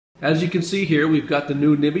As you can see here, we've got the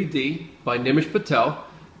new Nimmy D by Nimish Patel.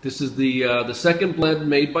 This is the second blend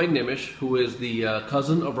made by Nimish, who is the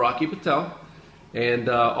cousin of Rocky Patel. And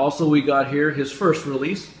also we got here his first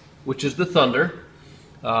release, which is the Thunder.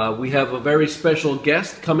 We have a very special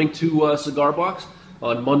guest coming to Cigar Box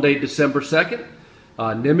on Monday, December 2nd.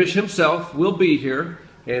 Nimish himself will be here,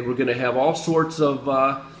 and we're going to have all sorts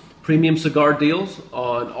of premium cigar deals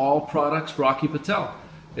on all products Rocky Patel.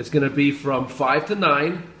 It's going to be from 5 to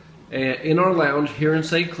 9 in our lounge here in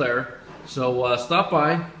St. Clair. So stop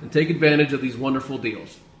by and take advantage of these wonderful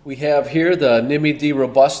deals. We have here the Nimmy D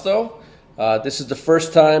Robusto. This is the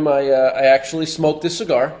first time I actually smoked this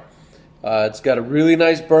cigar. It's got a really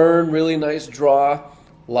nice burn, really nice draw,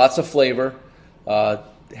 lots of flavor.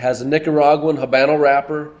 It has a Nicaraguan Habano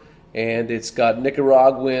wrapper, and it's got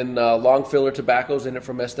Nicaraguan long filler tobaccos in it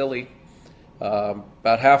from Esteli.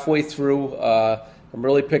 About halfway through, I'm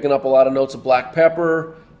really picking up a lot of notes of black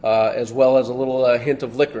pepper, as well as a little hint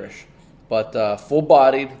of licorice. But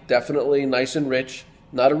full-bodied, definitely nice and rich.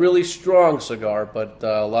 Not a really strong cigar, but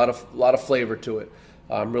a lot of flavor to it.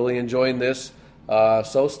 I'm really enjoying this.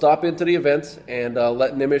 So stop into the event and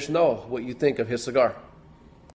let Nimish know what you think of his cigar.